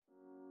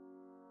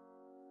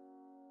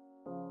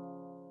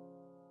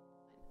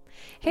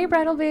Hey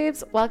Bridal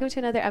Babes, welcome to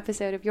another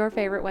episode of your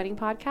favorite wedding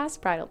podcast,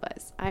 Bridal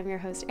Buzz. I'm your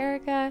host,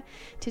 Erica.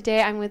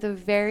 Today I'm with a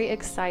very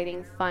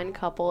exciting, fun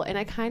couple, and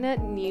I kind of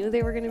knew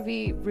they were going to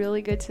be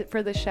really good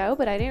for the show,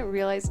 but I didn't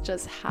realize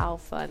just how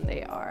fun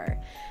they are.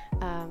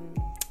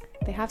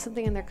 They have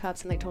something in their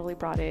cups, and they totally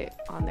brought it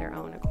on their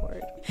own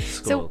accord. Cool.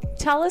 So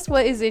tell us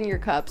what is in your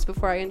cups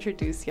before I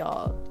introduce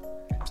y'all.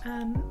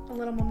 A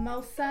little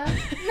mimosa.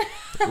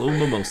 Little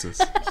mimosas.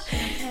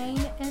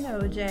 Champagne and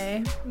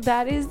OJ.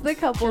 That is the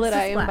couple Just that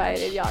a I splash.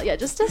 invited y'all. Yeah,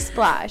 just a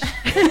splash.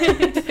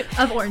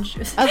 Of orange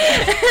juice.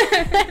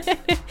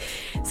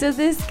 So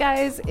this,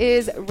 guys,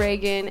 is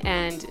Reagan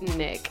and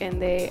Nick, and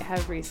they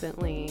have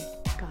recently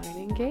gotten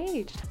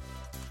engaged.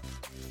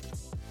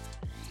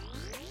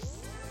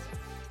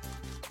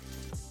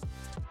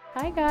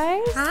 Hi,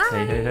 guys.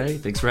 Hi. Hey.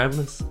 Thanks for having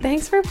us.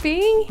 Thanks for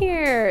being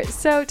here.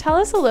 So tell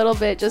us a little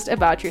bit just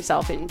about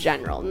yourself in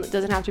general. It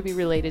doesn't have to be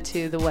related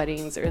to the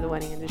weddings or the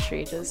wedding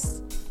industry,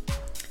 just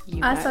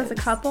you Us guys. as a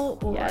couple?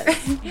 Or...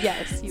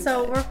 Yes, you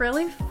So guys. we're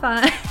really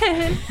fun.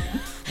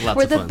 Lots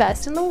We're of the fun.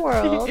 best in the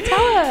world.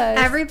 Tell us.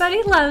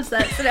 Everybody loves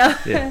us. No.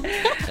 Yeah.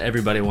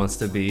 Everybody wants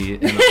to be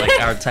in like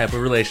our type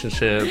of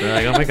relationship. They're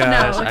like, oh my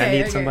gosh, I okay,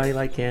 need okay. somebody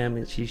like him.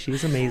 And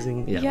she's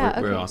amazing. Yeah,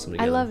 we're okay. awesome I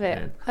together. love it.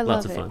 man. I love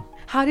Lots it. of fun.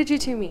 How did you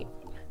two meet?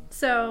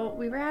 So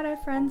we were at a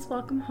friend's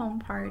welcome home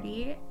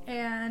party,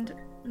 and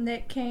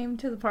Nick came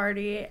to the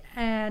party,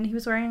 and he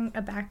was wearing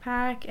a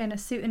backpack and a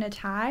suit and a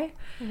tie.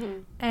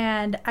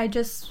 And I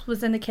just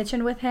was in the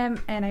kitchen with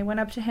him, and I went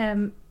up to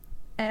him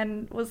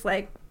and was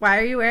like, why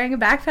are you wearing a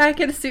backpack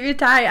and a suit and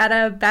tie at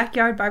a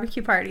backyard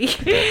barbecue party?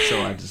 Yeah,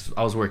 so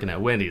I was working at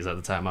Wendy's at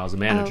the time. I was a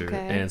manager,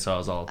 Okay. and so I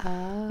was all,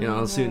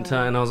 suit and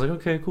tie, and I was like,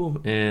 okay, cool.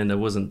 And I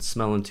wasn't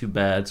smelling too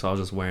bad, so I was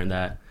just wearing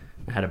that.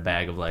 I had a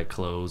bag of like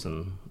clothes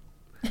and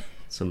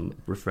some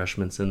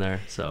refreshments in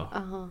there. So,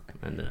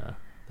 and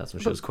that's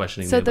when she was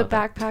questioning So me the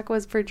about backpack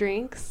was for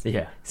drinks? that.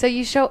 Yeah. So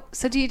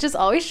do you just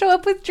always show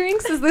up with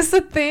drinks? Is this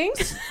a thing?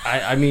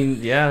 I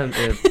mean, yeah,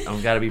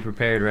 I've got to be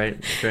prepared,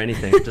 right, for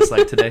anything, just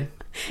like today.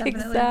 Definitely.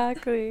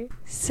 Exactly.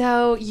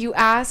 So you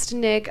asked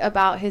Nick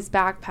about his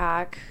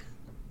backpack.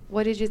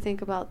 What did you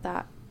think about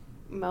that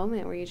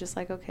moment? Were you just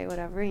like, okay,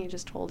 whatever, and you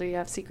just told her you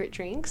have secret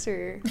drinks,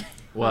 or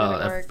Well, how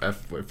did it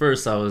work? at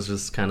first I was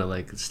just kind of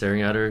like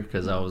staring at her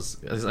because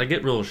I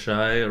get real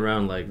shy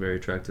around like very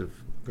attractive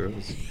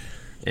girls,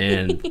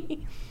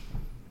 and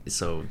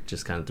so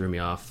just kind of threw me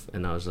off.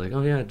 And I was like,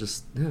 oh yeah,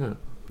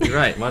 you're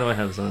right. Why do I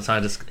have this on? So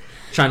I just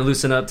trying to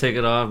loosen up, take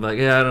it off. Like,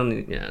 yeah, I don't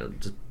need,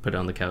 just put it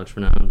on the couch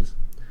for now. Just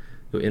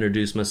go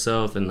introduce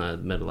myself, and I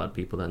met a lot of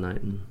people that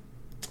night, and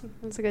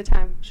It's a good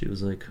time. she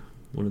was like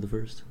one of the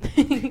first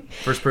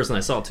person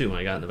I saw too when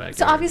I got in the backyard.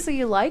 So obviously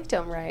you liked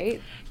him,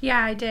 right?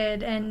 Yeah, I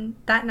did. And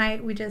that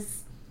night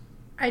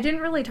I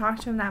didn't really talk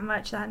to him that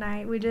much that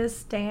night. We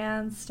just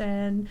danced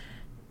and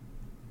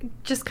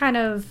just kind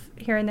of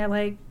here and there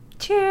like,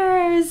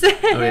 cheers. Oh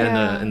yeah,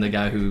 Yeah. And the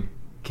guy who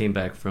came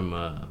back from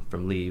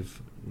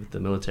leave with the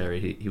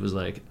military, he was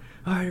like,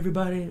 all right,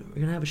 everybody, we're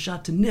gonna have a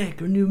shot to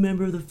Nick, our new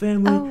member of the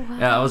family. Oh, wow.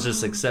 Yeah, I was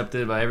just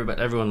accepted by everybody.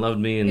 Everyone loved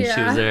me, and she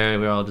Yeah. was there.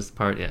 We were all just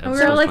part. Yeah, it And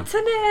was we were so like,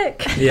 fun. to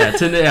Nick.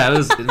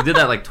 We did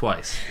that like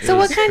twice. It So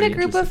what was kind of pretty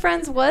group of interesting.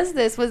 friends was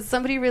this? Was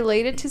somebody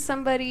related to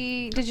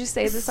somebody? Did you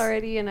say this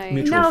already? And I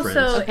Mutual No, friends.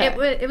 so Okay.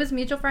 it was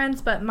mutual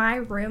friends, but my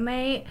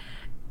roommate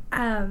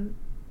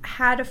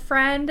had a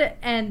friend,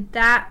 and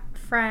that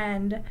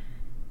friend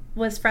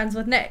was friends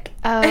with Nick.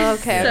 Oh,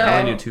 okay. So- I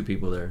okay. knew two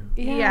people there.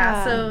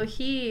 Yeah, so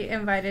he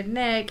invited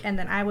Nick, and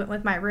then I went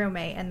with my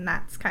roommate, and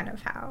that's kind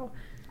of how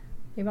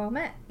we've all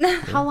met.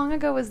 How long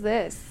ago was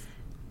this?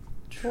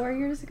 4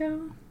 years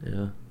ago?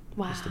 Yeah.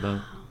 Wow. Just about.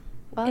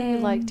 Well, you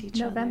liked each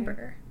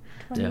November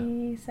Yeah.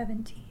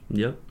 2017.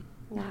 Yep.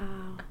 other.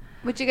 Wow.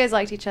 But you guys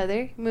liked each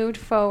other, moved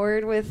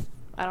forward with,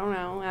 I don't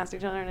know, asked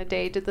each other on a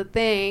date, did the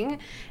thing,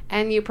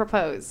 and you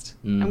proposed.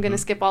 I'm going to Mhm.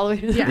 skip all the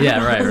way to the Yeah.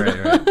 Yeah,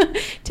 right.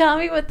 Tell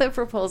me what the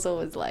proposal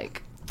was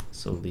like.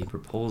 So the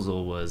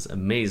proposal was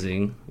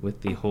amazing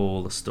with the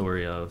whole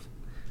story of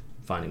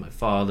finding my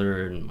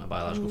father and my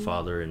biological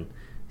father, and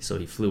so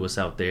he flew us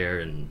out there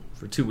and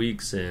for 2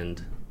 weeks,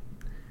 and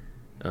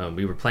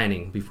we were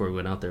planning before we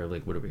went out there,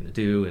 like, what are we going to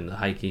do? And the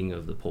hiking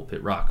of the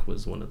Pulpit Rock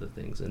was one of the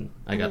things, and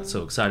I got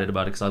so excited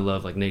about it because I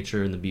love like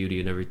nature and the beauty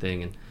and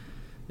everything, and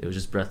it was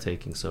just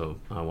breathtaking. So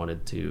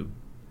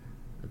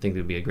I think it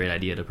would be a great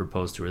idea to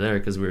propose to her there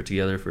because we were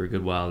together for a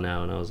good while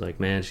now, and I was like,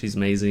 man, she's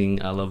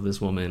amazing. I love this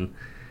woman.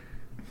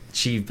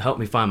 She helped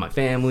me find my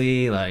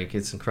family. Like,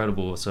 it's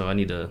incredible. So I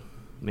need to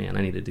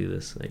do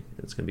this. Like,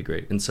 it's gonna be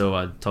great. And so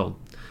I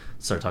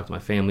started talking to my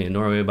family in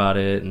Norway about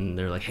it, and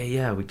they're like, hey,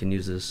 yeah, we can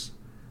use this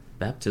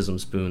baptism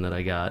spoon that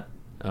I got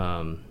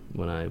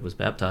when I was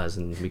baptized,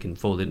 and we can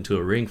fold it into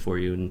a ring for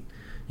you, and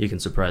you can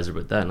surprise her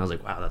with that. And I was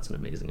like, wow, that's an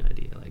amazing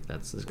idea. Like,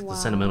 that's the Wow.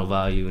 sentimental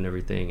value and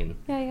everything. And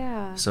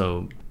Yeah.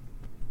 so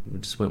we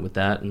just went with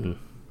that and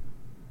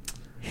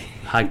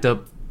hiked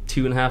up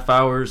 2.5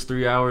 hours,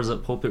 3 hours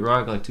up Pulpit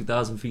Rock, like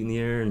 2,000 feet in the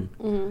air,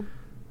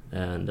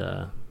 and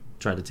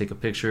tried to take a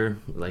picture,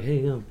 like,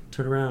 hey,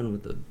 turn around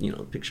with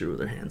the, picture with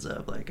their hands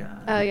up, like, oh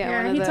yeah, Yeah,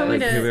 one of he those told me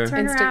Like, here we to are.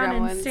 turn Instagram around and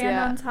ones, stand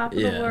yeah. on top of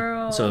the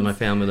world. So my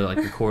family, they're like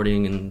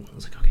recording, and I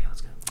was like, okay,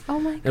 let's go. Oh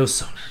my It was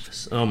so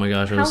nervous. Oh my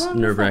gosh, it How was long was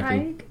the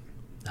nerve-wracking. hike?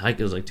 The hike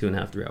was like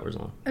 2.5, 3 hours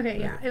long. Okay,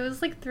 yeah, it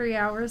was like 3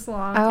 hours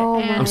long. Oh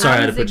and my I'm sorry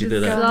I had to was put you through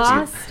that.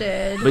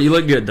 exhausted. But you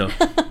look good, though.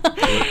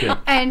 You look good.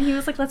 And he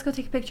was like, let's go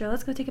take a picture.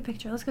 Let's go take a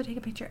picture. Let's go take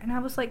a picture. And I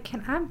was like,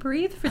 can I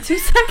breathe for 2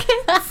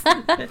 seconds?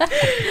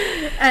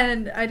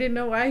 And I didn't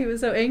know why he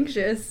was so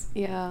anxious,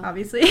 Yeah.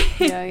 obviously.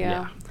 Yeah.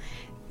 Yeah.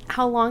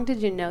 How long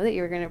did you know that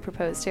you were going to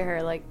propose to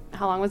her? Like,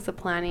 how long was the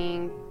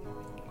planning?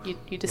 You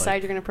decide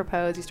Like- you're going to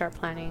propose. You start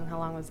planning. How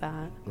long was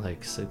that?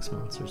 Like 6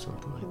 months or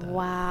something like that.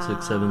 Wow.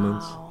 6, 7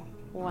 months.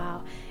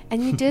 Wow.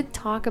 And you did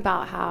talk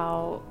about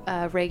how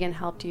Reagan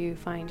helped you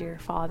find your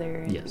father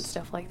and Yes.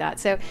 stuff like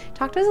that. So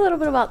talk to us a little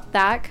bit about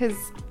that, because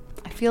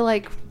I feel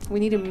like we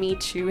need to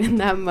meet you in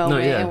that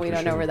moment, yeah, and we for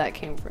don't know sure. where that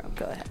came from.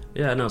 Go ahead.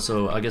 Yeah, no,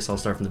 so I guess I'll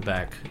start from the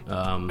back.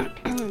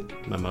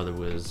 My mother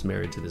was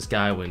married to this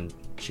guy when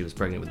she was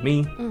pregnant with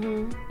me,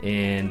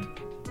 and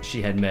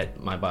she had met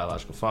my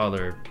biological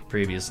father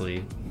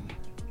previously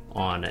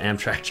on an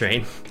Amtrak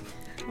train.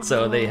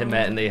 So they had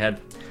met, and they had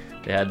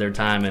their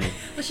time, and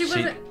Well, she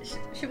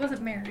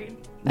wasn't married.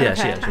 yeah,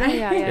 Okay.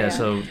 Yeah.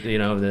 So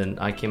then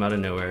I came out of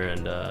nowhere,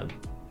 and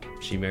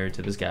she married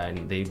to this guy,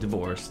 and they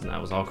divorced, and I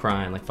was all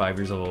crying, like 5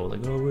 years old,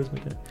 like, oh, where's my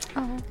dad?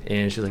 Oh.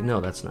 And she's like,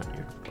 no, that's not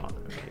your father.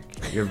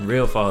 Like, your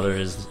real father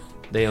is.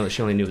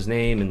 She only knew his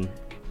name and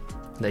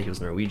that he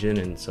was Norwegian,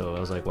 and so I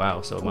was like,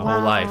 wow. So my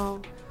whole life,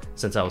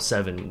 since I was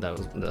 7,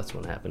 that's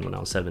what happened when I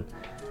was 7,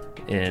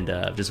 and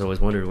I've just always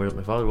wondered where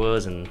my father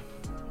was, and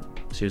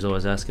she was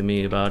always asking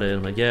me about it.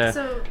 I'm like, yeah.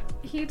 So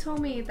he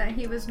told me that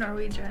he was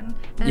Norwegian,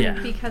 and Yeah.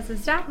 because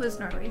his dad was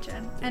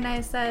Norwegian. And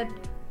I said,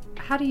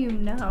 how do you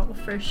know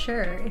for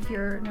sure if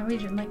you're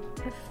Norwegian? Like,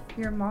 if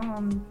your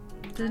mom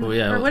didn't, Well,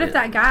 yeah, or what if yeah.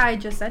 that guy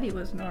just said he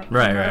was Norwegian?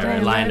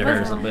 Right. Lying to her or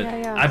Yeah, something. But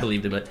yeah. I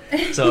believed it. But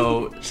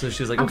so she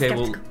was like, I'm okay,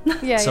 well.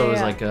 skeptical. Yeah. So it was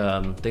yeah.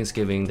 like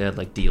Thanksgiving, they had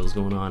like deals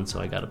going on, so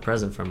I got a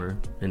present from her,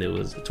 and it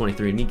was a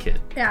 23andMe kit.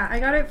 Yeah, I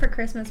got it for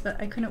Christmas, but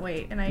I couldn't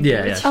wait, and I Yeah,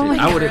 gave yeah. it to my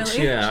you I wouldn't.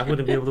 early. Yeah, I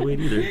wouldn't be able to wait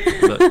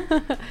either.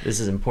 But this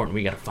is important.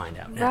 We got to find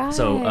out now.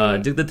 So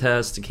Right. did the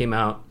test. It came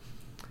out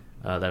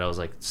that I was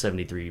like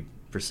 73%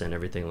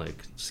 everything,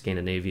 like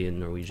Scandinavian,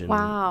 Norwegian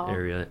Wow.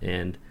 area,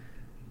 and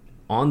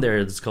on there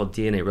it's called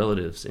DNA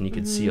relatives, and you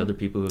can see other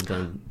people who have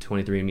done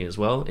 23andMe as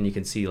well, and you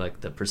can see like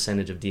the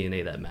percentage of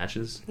DNA that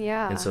matches.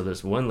 Yeah. And so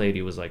this one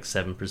lady was like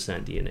 7%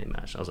 DNA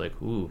match. I was like,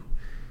 ooh,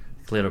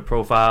 cleared her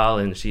profile,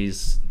 and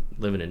she's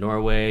living in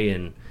Norway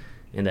and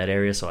in that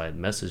area. So I had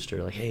messaged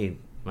her like, hey,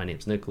 my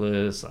name's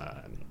Nicholas.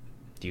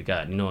 Do you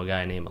know a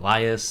guy named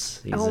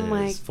Elias? He's Oh in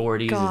my his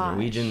 40s. He's gosh.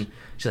 Norwegian.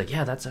 She's like,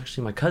 yeah, that's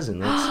actually my cousin.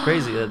 That's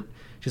crazy.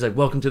 She's like,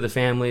 welcome to the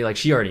family. Like,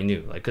 she already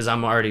knew, like, because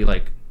I'm already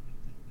like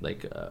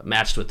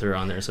matched with her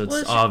on there, so it's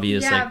Well,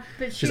 obvious. yeah, Like,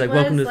 but she's she like,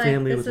 welcome to was the like,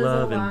 family "This with is a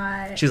love, lot."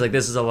 and she's like,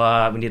 this is a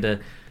lot. I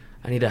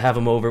need to have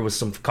him over with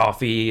some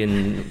coffee,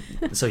 and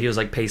so he was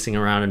like pacing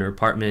around in her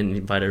apartment, and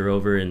invited her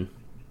over, and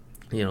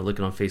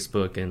looking on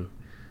Facebook, and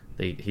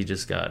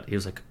he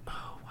was like,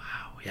 oh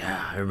wow,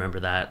 yeah, I remember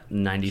that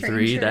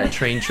 93, that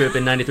train trip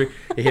in 93,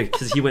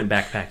 because he went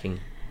backpacking.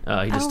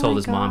 He just Oh told my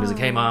his mom, he's like,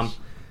 hey mom. gosh.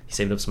 He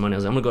saved up some money. I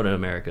was like, I'm gonna go to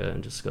America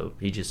and just go.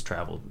 He just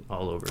traveled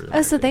all over. Oh,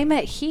 so America. they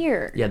met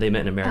here. Yeah, they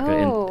met in America,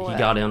 Oh.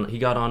 and he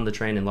got on the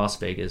train in Las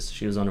Vegas.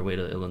 She was on her way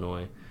to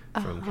Illinois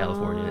from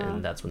California,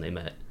 and that's when they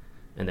met,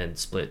 and then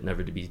split,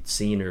 never to be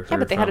seen or heard. Yeah,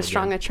 but they had from a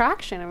strong again.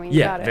 attraction. I mean, you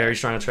got it. Very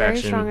strong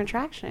attraction. Very strong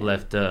attraction.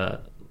 Left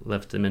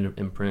him in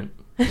imprint,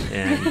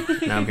 and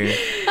now I'm here.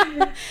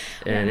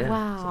 And yeah,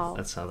 Wow. so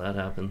that's how that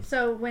happened.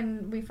 So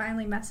when we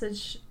finally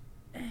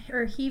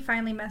he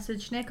finally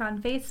messaged Nick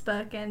on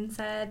Facebook and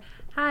said,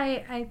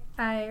 hi,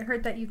 I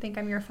heard that you think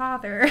I'm your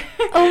father.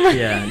 Oh my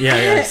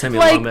Yeah. Send me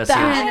a Like long message.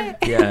 that.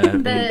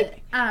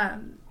 Yeah.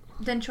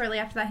 Then shortly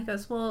after that, he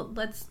goes, well,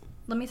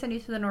 let me send you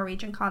to the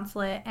Norwegian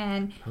consulate,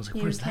 and I was like,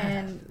 you where's that?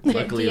 can get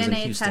Luckily, it was in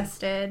DNA Houston.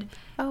 tested.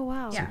 Oh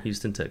wow. Yeah.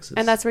 Houston, Texas.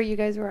 And that's where you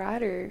guys were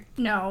at, or?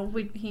 No,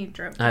 he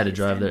drove. I had to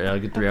drive there. A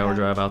good 3-hour Okay.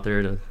 drive out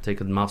there to take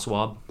a mouth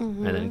swab,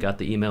 and then got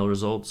the email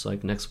results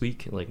like next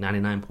week, like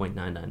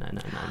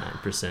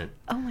 99.99999%.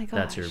 Oh my gosh.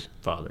 That's your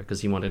father,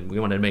 because we wanted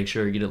to make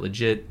sure you get it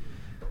legit,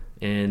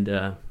 and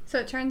So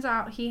it turns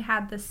out he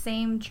had the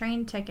same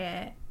train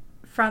ticket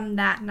from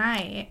that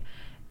night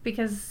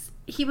because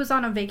he was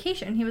on a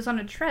vacation. He was on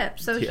a trip,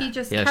 so he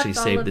just kept actually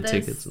all saved of the this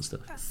tickets and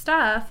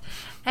stuff.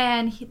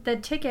 And the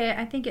ticket,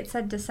 I think it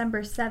said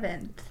December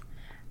 7th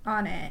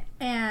on it.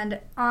 And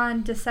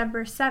on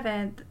December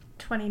 7th,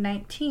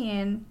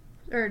 2019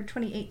 or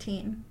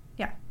 2018,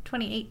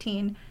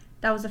 2018.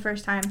 That was the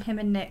first time him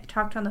and Nick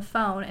talked on the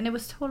phone, and it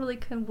was totally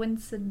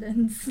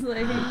coincidence.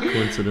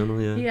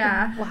 Coincidental, yeah.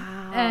 Yeah.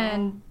 Wow.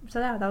 And so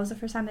that was the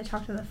first time they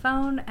talked on the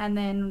phone, and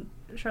then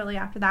shortly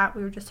after that,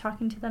 we were just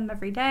talking to them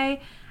every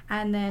day,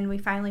 and then we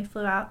finally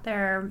flew out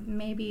there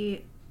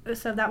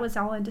so that was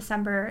all in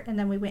December, and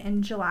then we went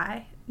in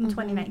July in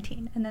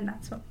 2019, and then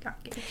that's when we got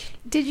engaged.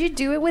 Did you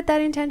do it with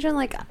that intention?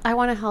 Like, I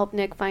want to help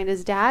Nick find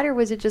his dad, or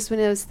was it just one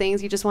of those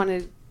things you just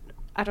wanted?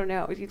 I don't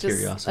know. You just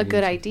Curiosity a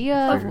good idea.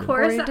 Of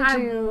course, I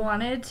you...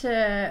 wanted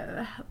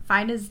to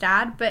find his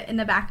dad, but in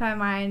the back of my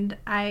mind,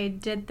 I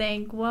did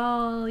think,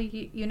 well,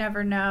 you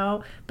never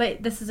know.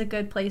 But this is a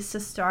good place to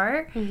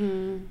start.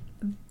 Mm-hmm.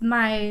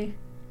 My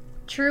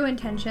true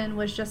intention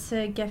was just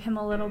to give him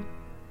a little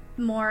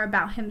more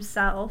about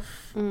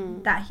himself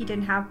that he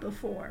didn't have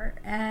before,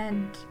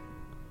 and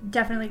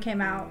definitely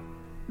came out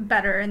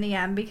better in the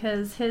end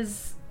because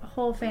his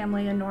whole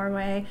family in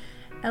Norway,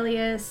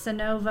 Elias,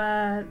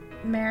 Sanova,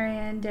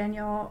 Marion,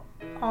 Daniel,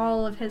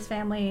 all of his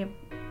family,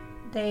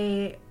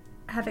 they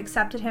have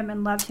accepted him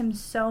and loved him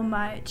so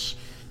much,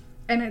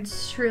 and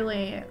it's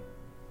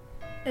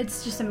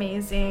just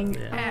amazing.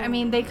 Yeah. I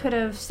mean, they could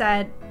have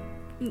said,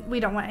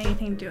 we don't want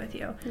anything to do with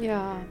you.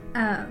 Yeah.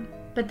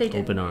 But they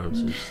did. Open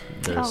arms.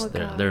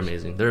 They're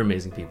amazing. They're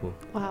amazing people.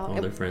 Wow.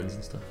 All their friends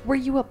and stuff. Were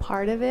you a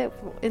part of it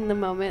in the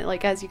moment?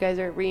 Like, as you guys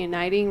are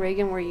reuniting,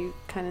 Reagan, were you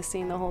kind of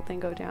seeing the whole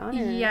thing go down?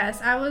 Or? Yes,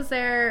 I was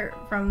there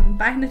from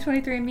buying the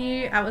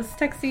 23andMe. I was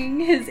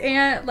texting his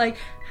aunt, like,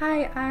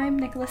 hi, I'm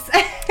Nicholas.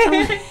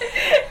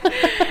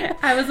 I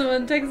was the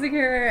one texting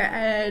her,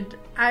 and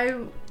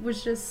I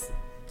was just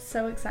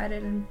so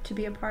excited to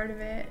be a part of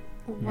it.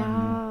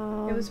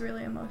 Wow. It was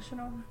really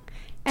emotional.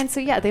 And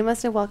so, yeah, they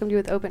must have welcomed you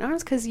with open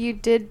arms because you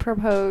did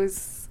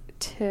propose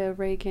to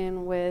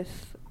Reagan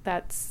with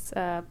that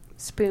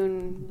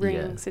spoon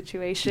ring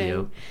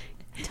situation.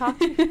 Yep.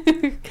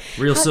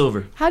 Real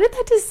silver. How did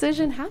that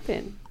decision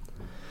happen?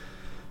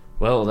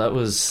 Well, that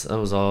was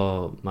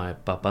all my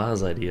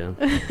papa's idea.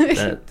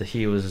 That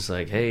he was just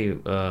like, hey,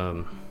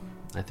 I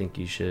think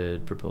you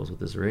should propose with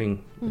this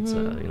ring. It's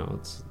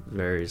it's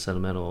very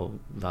sentimental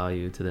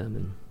value to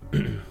them,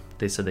 and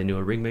they said they knew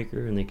a ring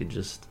maker and they could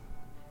just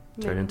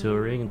turn into a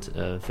ring and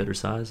fit her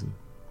size, and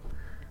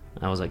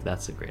I was like,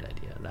 that's a great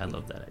idea. I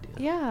love that idea.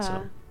 Yeah.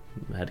 So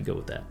I had to go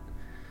with that.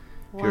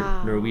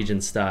 Wow. Pure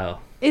Norwegian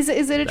style. Is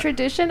it a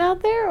tradition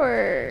out there,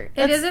 or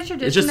it is a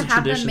tradition it's just to a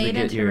have tradition them made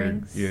to get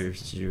into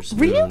your spoon.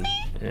 Really?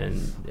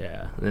 And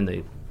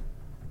then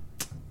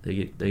they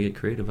get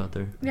creative out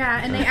there.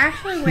 Yeah, and they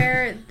actually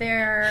wear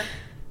their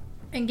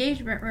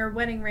engagement or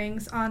wedding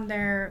rings on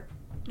their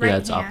right hand. Yeah,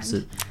 it's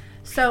opposite.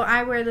 So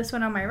I wear this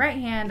one on my right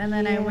hand, and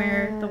then I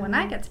wear the one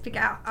I get to pick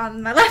out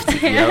on my left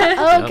hand. Yep.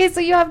 Oh, okay,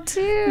 so you have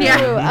two.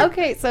 Yeah.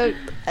 Okay, so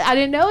I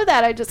didn't know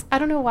that. I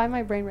don't know why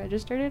my brain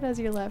registered it as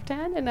your left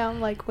hand, and now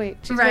I'm like, wait,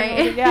 she's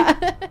right.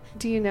 Yeah.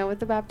 Do you know what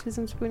the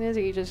baptism spoon is,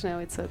 or you just know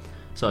it's a...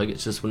 So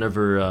it's just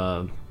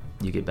whenever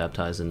you get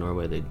baptized in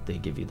Norway, they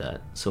give you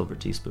that silver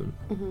teaspoon.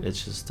 Mm-hmm.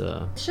 It's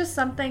just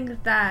something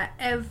that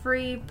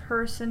every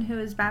person who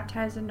is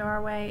baptized in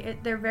Norway,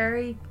 they're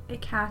very a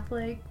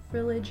Catholic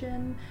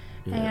religion.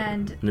 Yeah.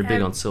 And they're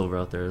big on silver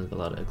out there. There's a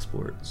lot of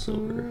export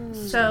silver.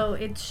 So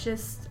it's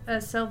just a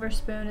silver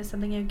spoon is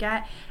something you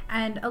get.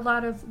 And a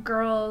lot of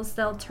girls,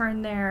 they'll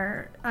turn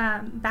their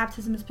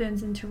baptism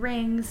spoons into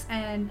rings.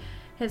 And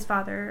his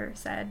father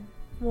said,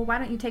 well, why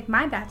don't you take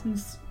my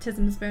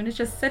baptism spoon? It's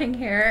just sitting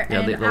here.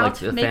 Yeah, and I'll like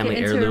the make family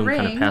it into heirloom, a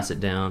ring. kind of pass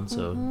it down.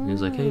 So he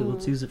was like, hey,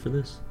 let's use it for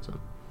this. So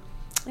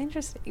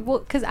interesting. Well,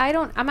 because I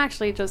didn't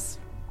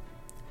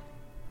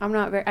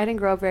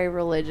grow up very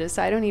religious,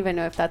 so I don't even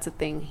know if that's a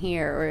thing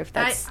here or if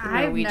that's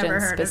Norwegian never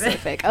heard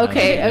specific. of it.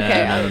 Okay.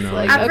 Yeah, I was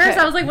like, at first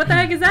I was like, what the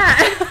heck is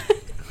that?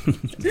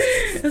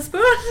 A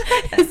spoon?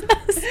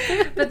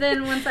 But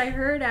then once I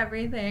heard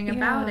everything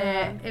about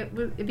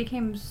it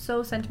became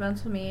so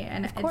sentimental to me,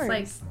 and it's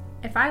like,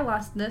 if I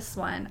lost this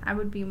one, I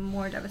would be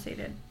more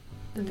devastated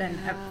than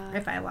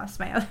if I lost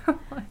my other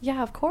one.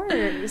 Yeah, of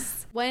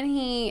course. When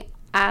he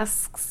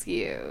asks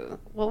you,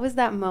 what was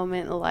that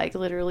moment like?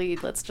 Literally,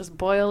 let's just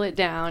boil it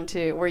down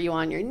to, were you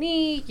on your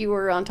knee? You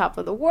were on top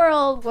of the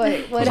world? What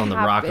I was on the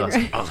rock.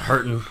 I was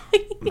hurting.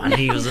 My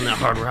knee was in that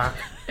hard rock.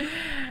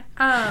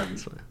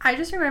 I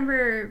just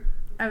remember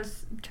I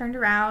was turned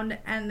around,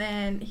 and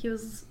then he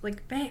was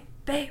like, babe.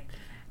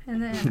 And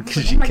then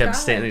because she kept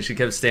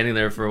standing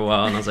there for a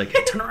while, and I was like,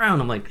 hey, turn around.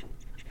 I'm like,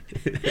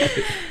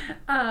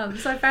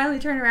 so I finally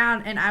turned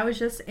around, and I was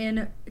just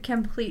in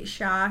complete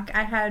shock.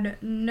 I had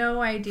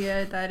no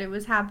idea that it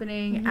was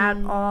happening at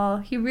all.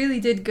 He really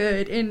did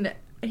good, and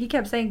he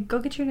kept saying, go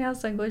get your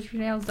nails done,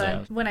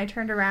 Yeah. When I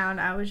turned around,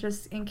 I was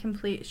just in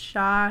complete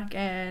shock,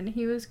 and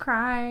he was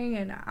crying,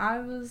 and I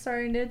was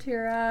starting to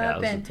tear up. Yeah, it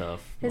was and a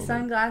tough his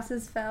moment.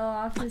 sunglasses fell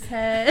off his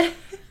head.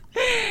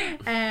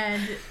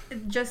 And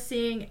just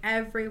seeing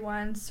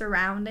everyone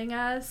surrounding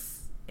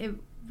us, it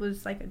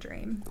was like a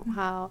dream.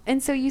 Wow.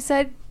 And so you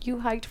said you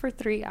hiked for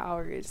 3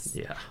 hours.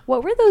 Yeah.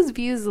 What were those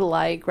views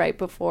like right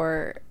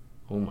before?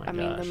 Oh my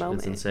gosh, the moment.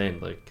 it's insane.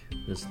 Like,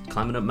 just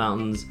climbing up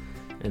mountains,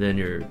 and then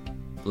you're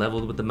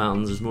leveled with the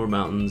mountains. There's more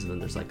mountains, and then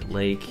there's like a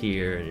lake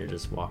here, and you're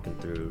just walking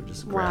through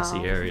just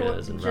grassy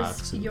areas and just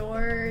rocks and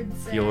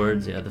fjords.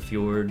 fjords. Yeah, the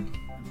fjord.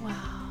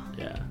 Wow.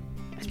 Yeah.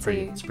 It's So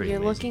pretty you're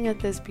amazing. looking at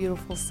this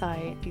beautiful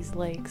sight, these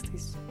lakes,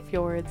 these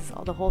fjords,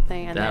 all the whole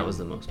thing. And That then, was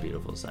the most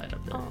beautiful sight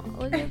up there. Oh,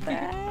 look at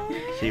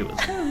that. She was.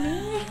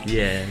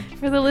 Yeah.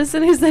 For the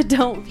listeners that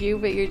don't view,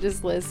 but you're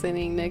just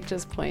listening, Nick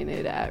just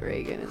pointed at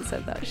Reagan and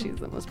said that she's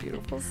the most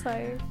beautiful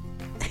sight.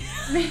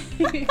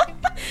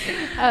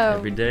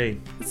 Every day.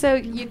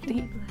 So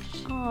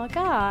oh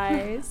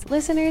guys,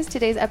 listeners,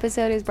 today's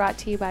episode is brought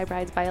to you by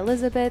Brides by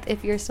Elizabeth.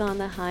 If you're still on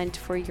the hunt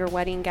for your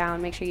wedding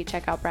gown, make sure you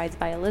check out Brides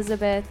by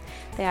Elizabeth.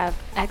 They have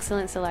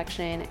excellent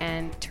selection,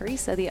 and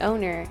Teresa, the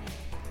owner,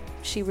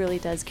 she really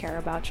does care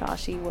about y'all.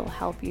 She will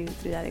help you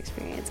through that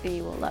experience, and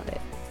you will love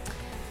it.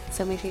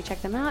 So make sure you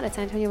check them out at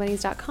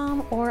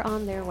sanantonioweddings.com or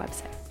on their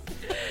website.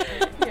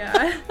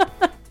 Yeah.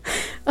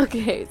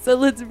 Okay, so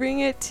let's bring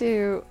it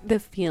to the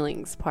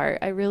feelings part.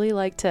 I really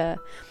like to...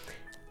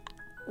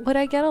 What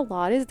I get a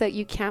lot is that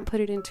you can't put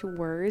it into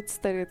words,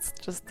 that it's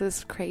just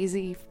this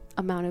crazy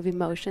amount of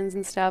emotions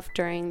and stuff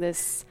during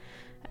this,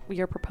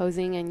 you're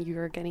proposing and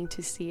you're getting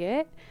to see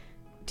it.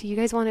 Do you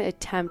guys want to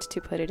attempt to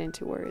put it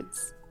into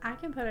words? I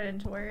can put it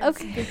into words.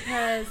 Okay.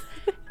 Because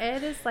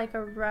it is like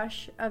a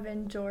rush of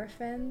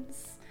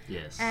endorphins.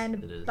 Yes.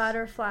 And it is.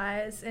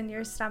 butterflies in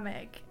your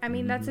stomach. I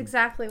mean, that's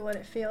exactly what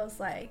it feels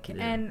like. Yeah.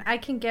 And I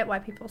can get why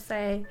people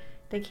say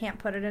they can't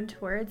put it into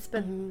words,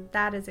 but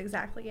that is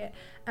exactly it.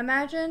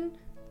 Imagine,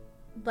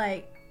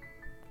 like,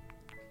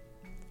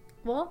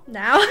 well,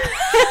 now.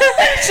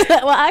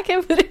 Well, I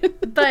can put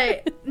it.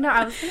 But, no,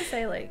 I was going to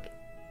say, like,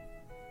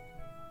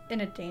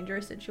 in a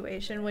dangerous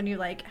situation when you,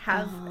 like,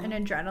 have an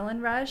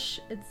adrenaline rush,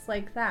 it's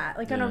like that.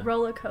 Like on a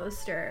roller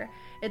coaster.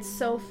 It's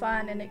so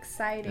fun and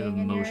exciting. An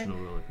and emotional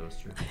roller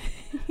coaster.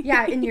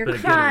 Yeah, and you're But a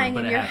good crying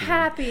one, and but a you're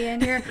happy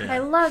and you're Yeah. I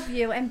love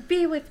you and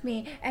be with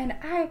me and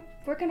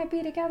we're gonna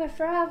be together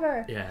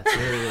forever. Yeah, it's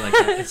literally like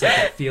that. It's like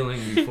that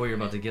feeling before you're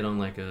about to get on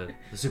like the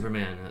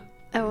Superman.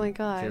 Oh my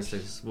gosh.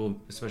 Well,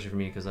 especially for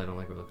me because I don't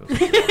like roller coasters.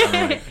 I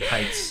don't like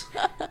heights.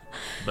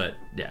 But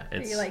yeah, But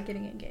it's you like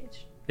getting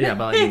engaged. yeah,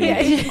 but like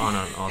Yeah. on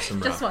an awesome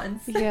rock. Just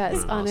once.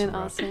 Yes, On an on an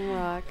awesome awesome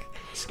rock.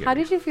 Scary. How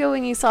did you feel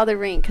when you saw the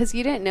ring? Because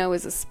you didn't know it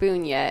was a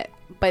spoon yet,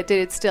 but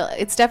did it still?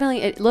 It's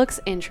definitely. It looks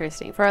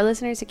interesting for our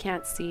listeners who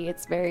can't see.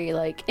 It's very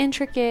like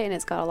intricate, and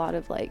it's got a lot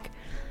of like,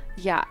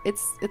 yeah.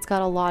 It's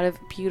got a lot of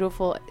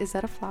beautiful. Is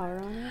that a flower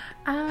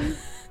on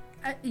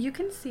it? You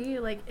can see,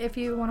 like, if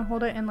you want to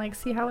hold it and like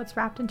see how it's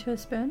wrapped into a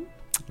spoon.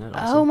 Isn't that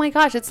Oh awesome? my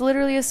gosh! It's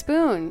literally a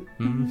spoon.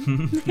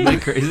 Isn't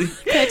that crazy?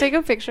 Can I take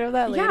a picture of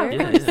that Yeah,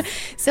 later? of Yeah.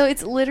 So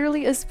it's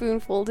literally a spoon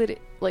folded,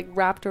 like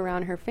wrapped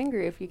around her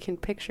finger. If you can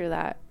picture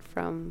that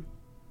from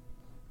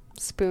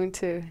spoon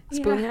to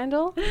spoon Yeah.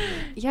 handle.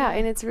 Yeah,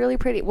 and it's really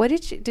pretty. What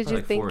did you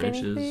Like think 4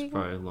 inches, anything?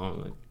 probably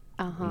long. Like,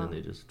 and then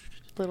they just.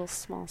 Little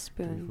small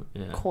spoon,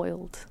 Yeah.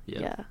 coiled. Yeah.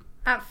 Yeah.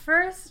 At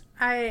first,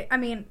 I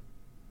mean,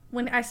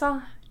 when I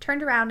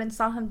turned around and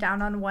saw him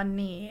down on one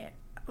knee,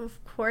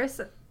 of course,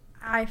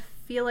 I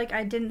feel like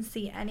I didn't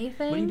see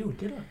anything. What are you doing?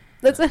 Get up.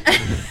 That's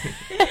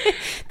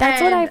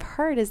that's what And- I've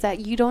heard is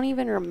that you don't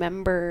even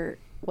remember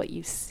what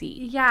you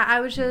see. Yeah, I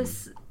was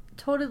just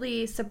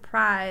totally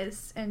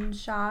surprised and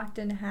shocked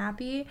and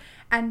happy.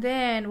 And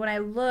then when I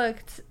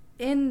looked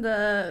in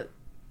the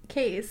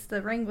case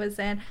the ring was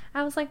in,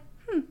 I was like,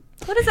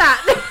 what is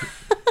that?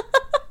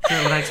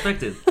 Not what I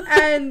expected.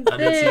 And I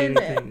didn't see then,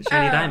 anything.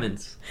 Shiny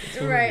diamonds. What's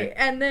going on right. here?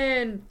 And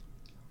then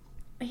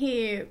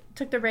he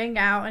took the ring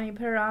out and he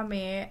put it on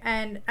me.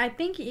 And I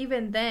think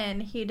even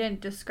then he didn't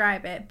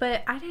describe it,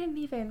 but I didn't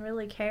even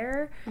really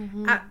care.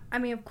 I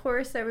mean, of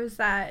course, there was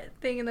that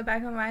thing in the back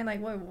of my mind, like,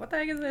 what the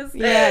heck is this?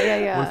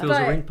 Yeah. What if it was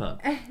a ring pop?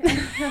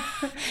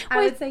 I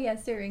would say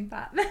yes to ring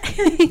pop.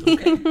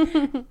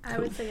 I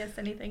would say yes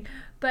to anything.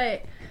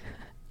 But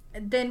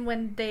then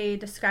when they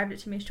described it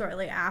to me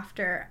shortly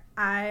after,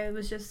 I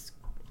was just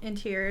in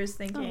tears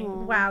thinking,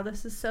 Aw. wow,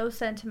 this is so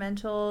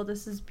sentimental.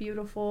 This is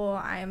beautiful.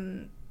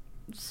 I'm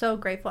so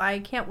grateful. I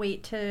can't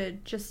wait to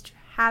just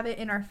have it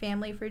in our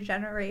family for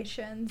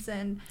generations.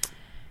 And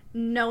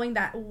knowing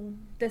that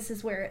this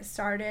is where it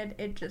started,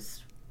 it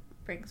just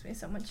brings me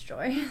so much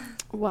joy.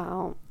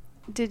 Wow.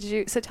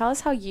 So tell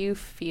us how you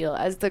feel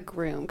as the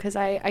groom, because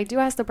I do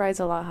ask the brides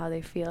a lot how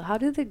they feel. How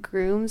do the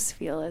grooms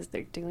feel as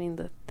they're doing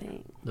the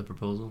thing? The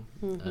proposal.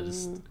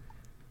 Just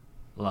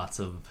lots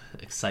of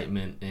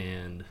excitement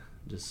and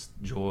just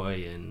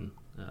joy and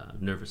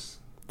nervous.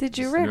 Did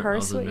you Just I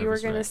rehearse was a what you were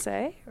nervous going to wreck.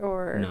 say?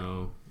 Or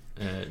No,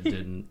 it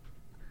didn't.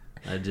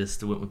 I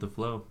just went with the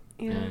flow,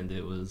 Yeah. and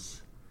it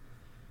was.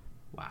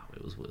 Wow,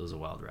 it was a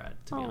wild ride,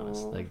 to be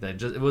honest. Aw. Like that,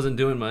 just it wasn't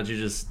doing much. You're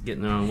just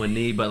getting on one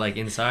knee, but like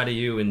inside of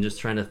you, and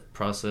just trying to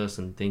process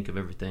and think of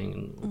everything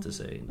and what to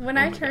say. When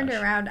Oh I my turned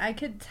gosh. around, I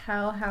could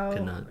tell how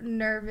Could not.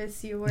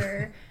 nervous you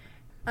were.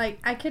 Like,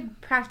 I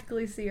could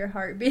practically see your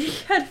heart beating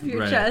out of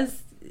your Right.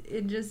 chest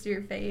in just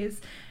your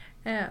face.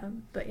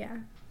 But yeah.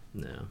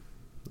 No,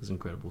 it was an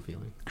incredible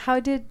feeling.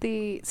 how did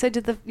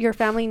your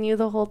family knew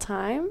the whole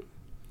time?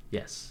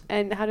 Yes.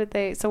 And how did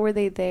they, so were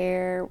they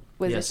there?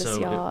 Was Yeah, it just so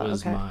y'all? it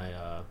was Okay.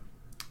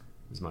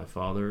 my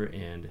father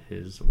and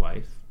his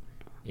wife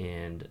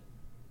and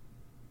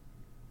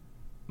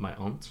my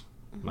aunt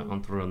my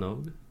Aunt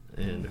Ronog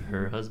and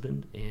her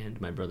husband and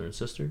my brother and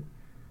sister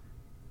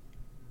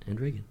and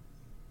Reagan.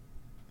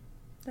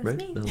 That's Right?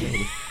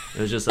 me. It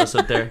was just us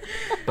up there.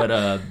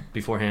 But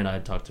beforehand, I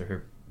talked to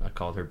her. I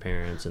called her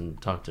parents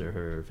and talked to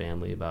her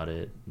family about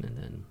it, and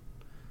then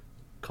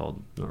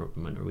called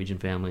my Norwegian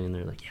family, and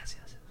they're like, yes.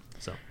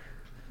 So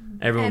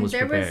everyone was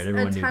prepared.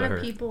 Everyone knew about her. There was a ton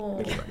of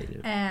people, Everybody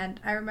knew. and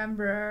I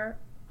remember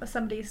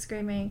somebody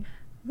screaming,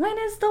 "When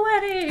is the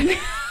wedding?"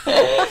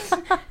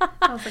 I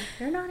was like,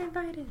 "You're not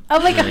invited." Oh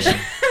my gosh.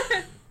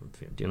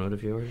 Do you know what a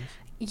fjord is?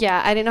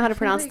 Yeah, I didn't know how to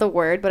pronounce the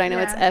word, but I know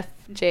Yeah.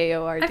 it's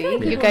FJORD. I feel like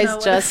You people guys know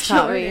what just a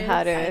taught fjord me how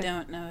is. to. I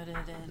don't know what it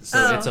is. So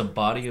Oh. it's a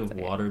body of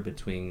water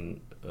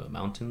between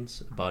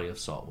mountains, a body of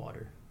salt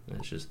water. And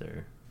it's just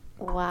there.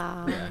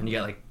 Wow. Yeah, and you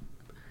got like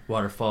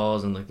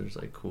waterfalls and like there's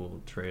like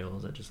cool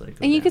trails that just like.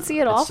 Go And you down. can see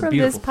it all It's a from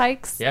beautiful- this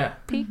Pikes Yeah,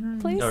 Peak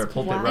place. Or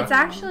Pulpit Wow. Rock. It's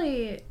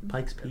actually,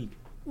 Pikes Peak.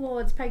 well,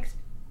 it's Pikes,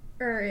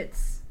 or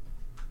it's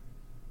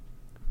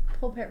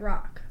Pulpit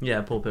Rock.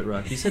 Yeah, Pulpit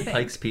Rock. You said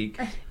Pikes Peak.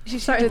 She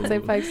Sorry, did say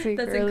Pikes Peak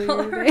That's in earlier.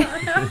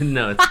 Colorado.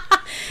 No, it's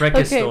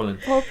Breakfast Okay, Stolen.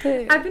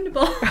 pulpit. I've been to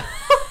both.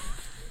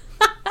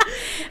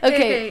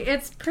 Okay.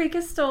 It's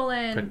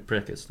Preikestolen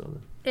Breakfast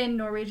Stolen. in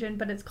Norwegian,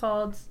 but it's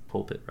called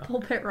Pulpit Rock.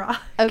 Pulpit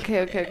Rock.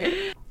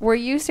 Okay. Were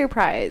you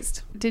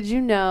surprised? Did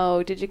you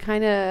know? Did you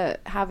kind of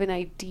have an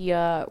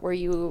idea? Were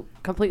you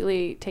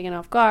completely taken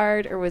off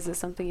guard, or was it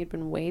something you'd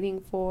been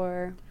waiting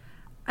for?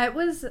 I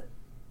was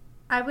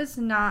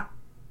not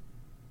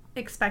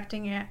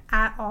expecting it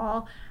at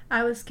all.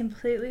 I was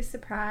completely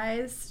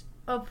surprised.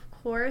 Of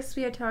course,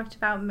 we had talked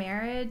about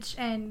marriage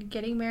and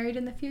getting married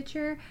in the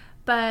future,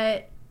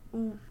 but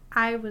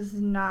I was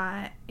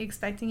not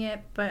expecting it,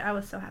 but I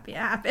was so happy it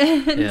happened.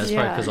 Yeah, it's probably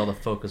Yeah. because all the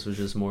focus was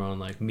just more on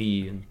like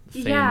me and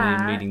family Yeah.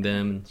 and meeting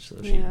them, and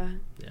so she Yeah.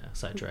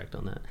 sidetracked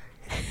on that.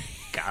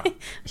 Got him.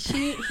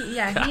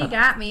 he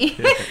got me.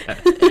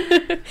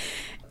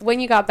 When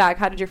you got back,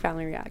 how did your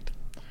family react?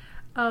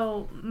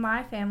 Oh,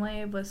 my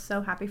family was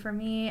so happy for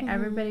me. Mhm.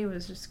 Everybody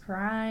was just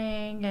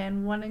crying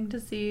and wanting to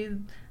see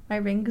my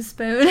ring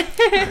spoon.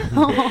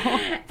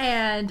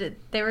 And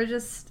they were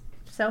just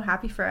so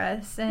happy for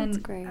us. And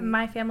That's great.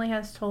 my family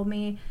has told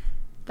me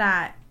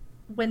that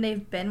when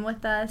they've been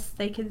with us,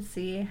 they can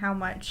see how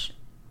much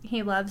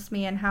he loves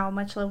me and how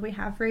much love we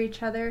have for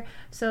each other.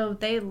 So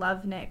they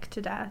love Nick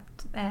to death.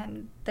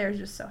 And they're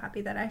just so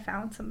happy that I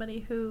found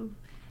somebody who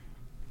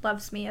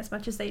loves me as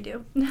much as they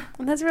do.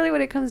 And that's really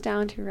what it comes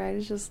down to, right?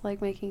 It's just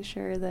like making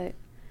sure that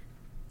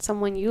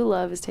someone you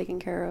love is taken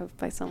care of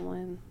by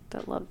someone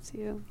that loves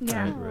you.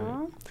 Yeah. Right.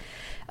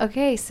 Aw.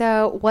 Okay,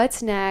 so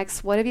what's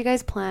next? What have you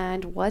guys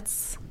planned?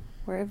 Where's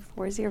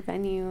your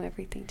venue?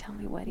 Everything. Tell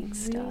me wedding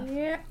stuff.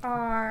 We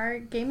are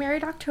getting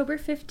married October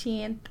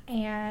 15th,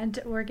 and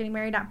we're getting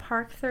married at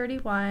Park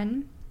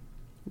 31.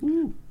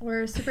 Ooh.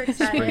 We're super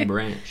Spring excited.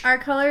 Branch. Our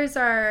colors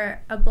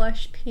are a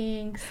blush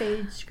pink,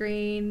 sage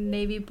green,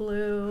 navy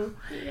blue,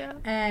 Yeah.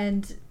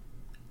 and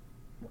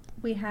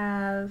we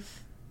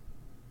have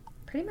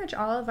pretty much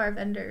all of our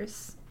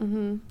vendors.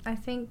 Mm-hmm. I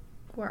think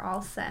we're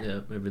all set.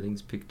 Yep,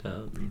 everything's picked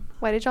out. And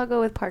Why did y'all go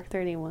with Park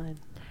 31?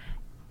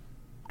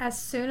 As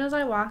soon as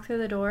I walked through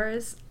the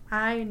doors,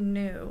 I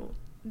knew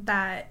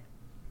that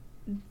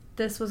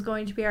this was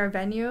going to be our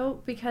venue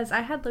because I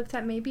had looked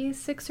at maybe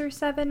 6 or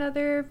 7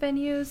 other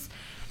venues,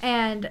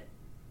 and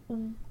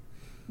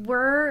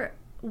we're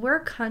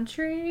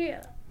country.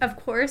 Of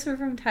course, we're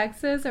from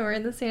Texas and we're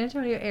in the San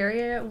Antonio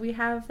area. We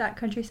have that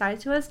countryside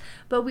to us,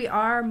 but we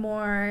are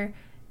more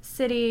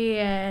city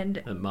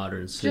and a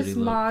modern city just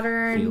look,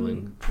 modern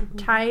feeling.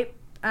 type.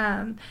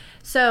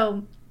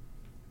 So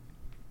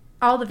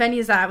all the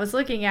venues that I was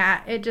looking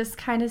at, it just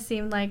kind of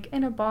seemed like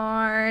in a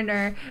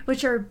barn,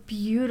 which are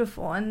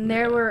beautiful, and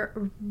Yeah.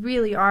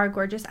 really are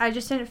gorgeous. I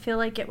just didn't feel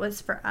like it was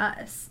for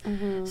us.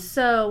 Mm-hmm.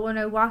 So when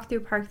I walked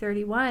through Park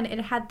 31, it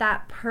had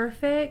that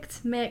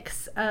perfect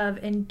mix of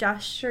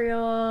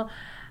industrial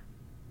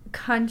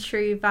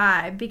country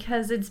vibe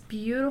because it's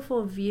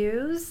beautiful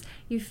views.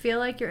 You feel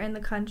like you're in the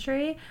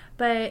country,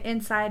 but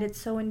inside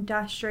it's so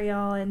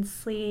industrial and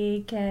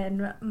sleek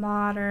and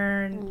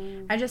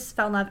modern. I just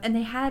fell in love. And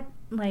they had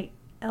like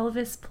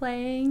Elvis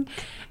playing,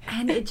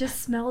 and it just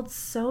smelled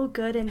so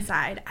good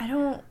inside. I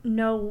don't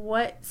know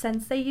what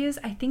scents they use.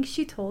 I think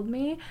she told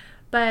me,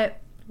 but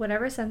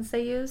whatever scents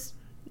they use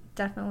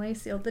definitely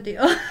sealed the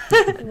deal.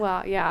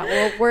 Wow, yeah.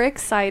 Well, we're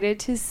excited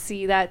to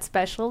see that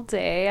special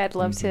day. I'd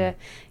love to,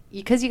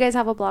 because you guys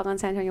have a blog on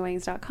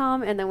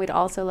SanAntonioWeddings.com, and then we'd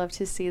also love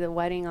to see the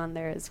wedding on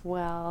there as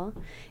well.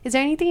 Is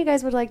there anything you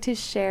guys would like to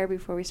share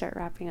before we start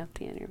wrapping up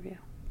the interview?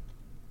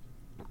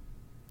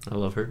 I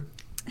love her.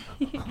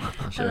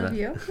 I'll share I love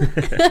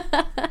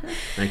that.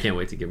 you. I can't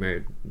wait to get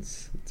married.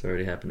 It's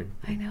already happening.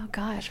 I know,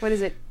 gosh. What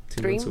is it?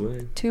 2 months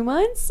away. 2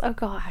 months? Oh,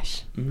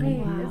 gosh. Mhm. Wait,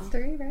 Wow. it's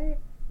 3, right?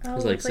 Oh,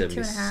 It's like it's like 2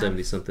 and a half.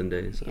 70 something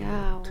days. So.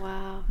 Yeah,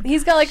 wow.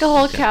 He's got like a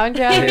whole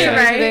countdown. Yeah.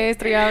 Right. 2 days,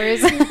 3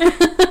 hours.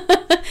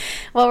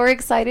 Well, we're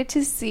excited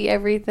to see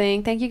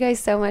everything. Thank you guys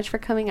so much for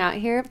coming out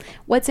here.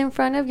 What's in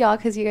front of y'all,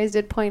 because you guys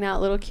did point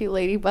out little cute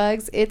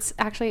ladybugs, it's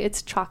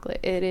chocolate.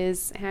 It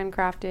is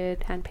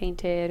handcrafted, hand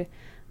painted,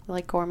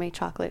 like gourmet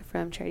chocolate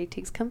from Charity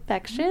Teague's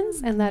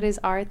Confections, and that is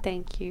our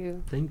thank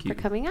you for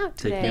coming out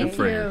today. Take me to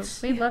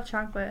France. We love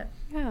chocolate.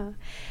 Yeah.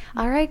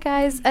 All right,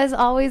 guys. As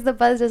always, the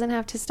buzz doesn't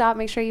have to stop.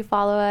 Make sure you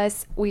follow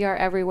us. We are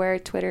everywhere: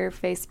 Twitter,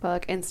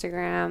 Facebook,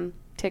 Instagram,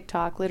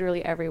 TikTok,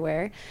 literally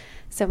everywhere.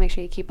 So make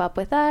sure you keep up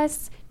with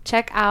us.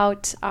 Check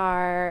out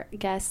our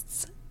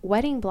guest's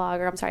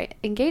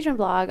engagement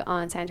blog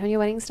on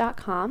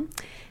sanantonioweddings.com.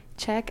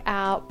 Check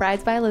out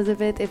Brides by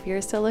Elizabeth if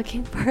you're still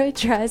looking for a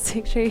dress.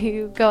 Make sure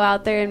you go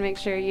out there and make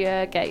sure you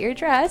get your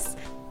dress.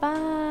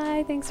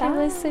 Bye. Thanks for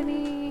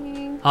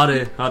listening. Ha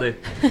det.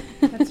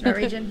 That's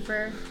Norwegian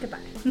for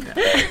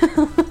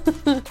goodbye.